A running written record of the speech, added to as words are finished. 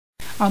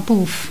A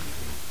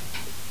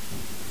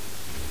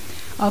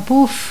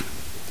puff.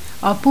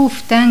 A puff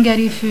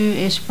tengeri fű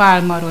és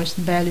pálmarost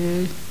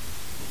belül.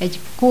 Egy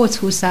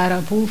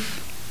kóchuszára puff,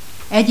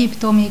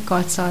 egyiptomi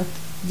kacat,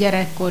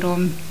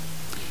 gyerekkorom.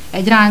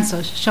 Egy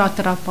ráncos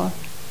satrapa,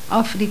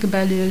 Afrik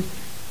belül.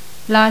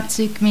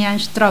 Látszik, milyen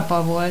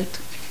strapa volt.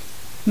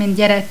 Mint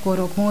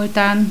gyerekkorok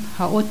múltán,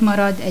 ha ott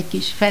marad egy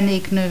kis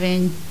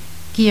fenéknövény,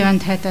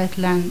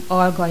 kiönthetetlen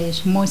alga és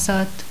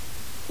moszat,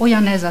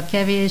 olyan ez a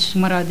kevés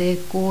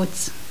maradék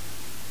kóc.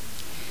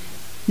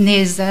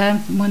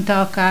 Nézze,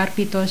 mondta a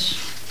kárpitos,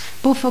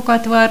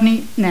 puffokat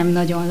varni nem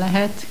nagyon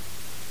lehet,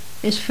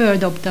 és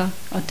földobta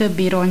a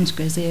többi roncs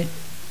közé.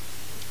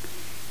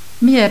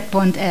 Miért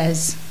pont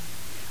ez?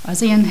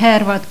 Az én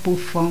hervad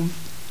puffom,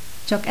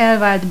 csak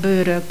elvált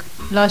bőrök,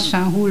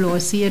 lassan hulló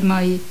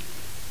szirmai,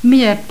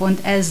 miért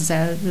pont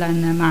ezzel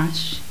lenne más,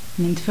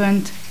 mint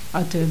fönt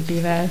a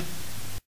többivel?